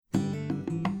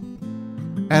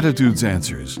Attitudes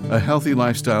Answers, a healthy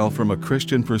lifestyle from a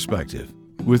Christian perspective,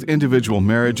 with individual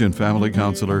marriage and family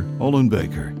counselor Olin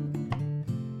Baker.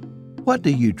 What do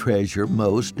you treasure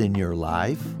most in your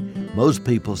life? Most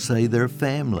people say their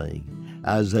family.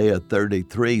 Isaiah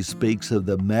 33 speaks of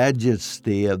the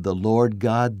majesty of the Lord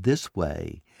God this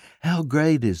way. How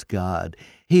great is God!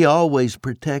 He always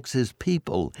protects His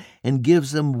people and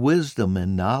gives them wisdom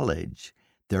and knowledge.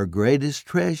 Their greatest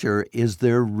treasure is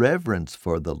their reverence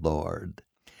for the Lord.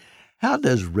 How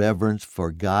does reverence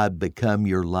for God become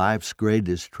your life's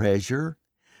greatest treasure?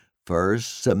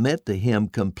 First, submit to Him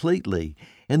completely,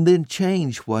 and then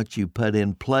change what you put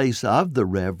in place of the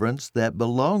reverence that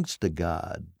belongs to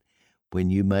God. When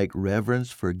you make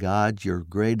reverence for God your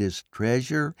greatest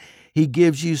treasure, He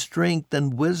gives you strength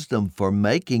and wisdom for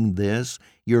making this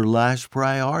your life's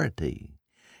priority.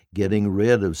 Getting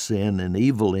rid of sin and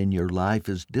evil in your life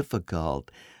is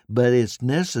difficult, but it's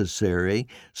necessary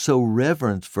so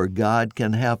reverence for God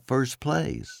can have first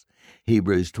place.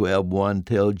 Hebrews 12:1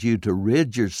 tells you to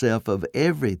rid yourself of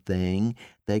everything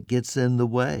that gets in the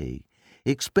way,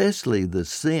 especially the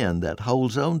sin that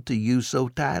holds on to you so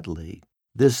tightly.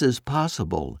 This is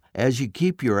possible as you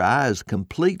keep your eyes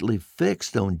completely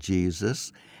fixed on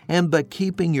Jesus and by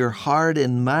keeping your heart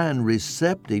and mind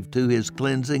receptive to His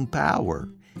cleansing power.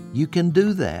 You can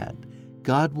do that.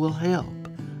 God will help.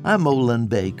 I'm Olin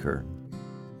Baker.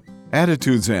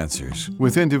 Attitudes Answers,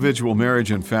 with individual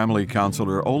marriage and family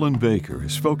counselor Olin Baker,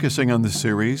 is focusing on the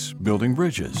series Building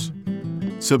Bridges.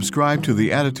 Subscribe to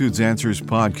the Attitudes Answers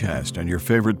podcast on your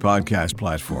favorite podcast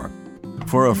platform.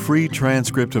 For a free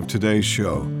transcript of today's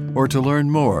show or to learn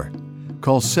more,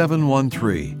 call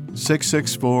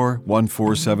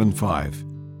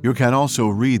 713-664-1475. You can also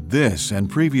read this and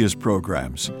previous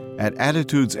programs at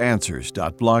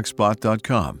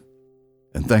attitudesanswers.blogspot.com.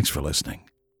 And thanks for listening.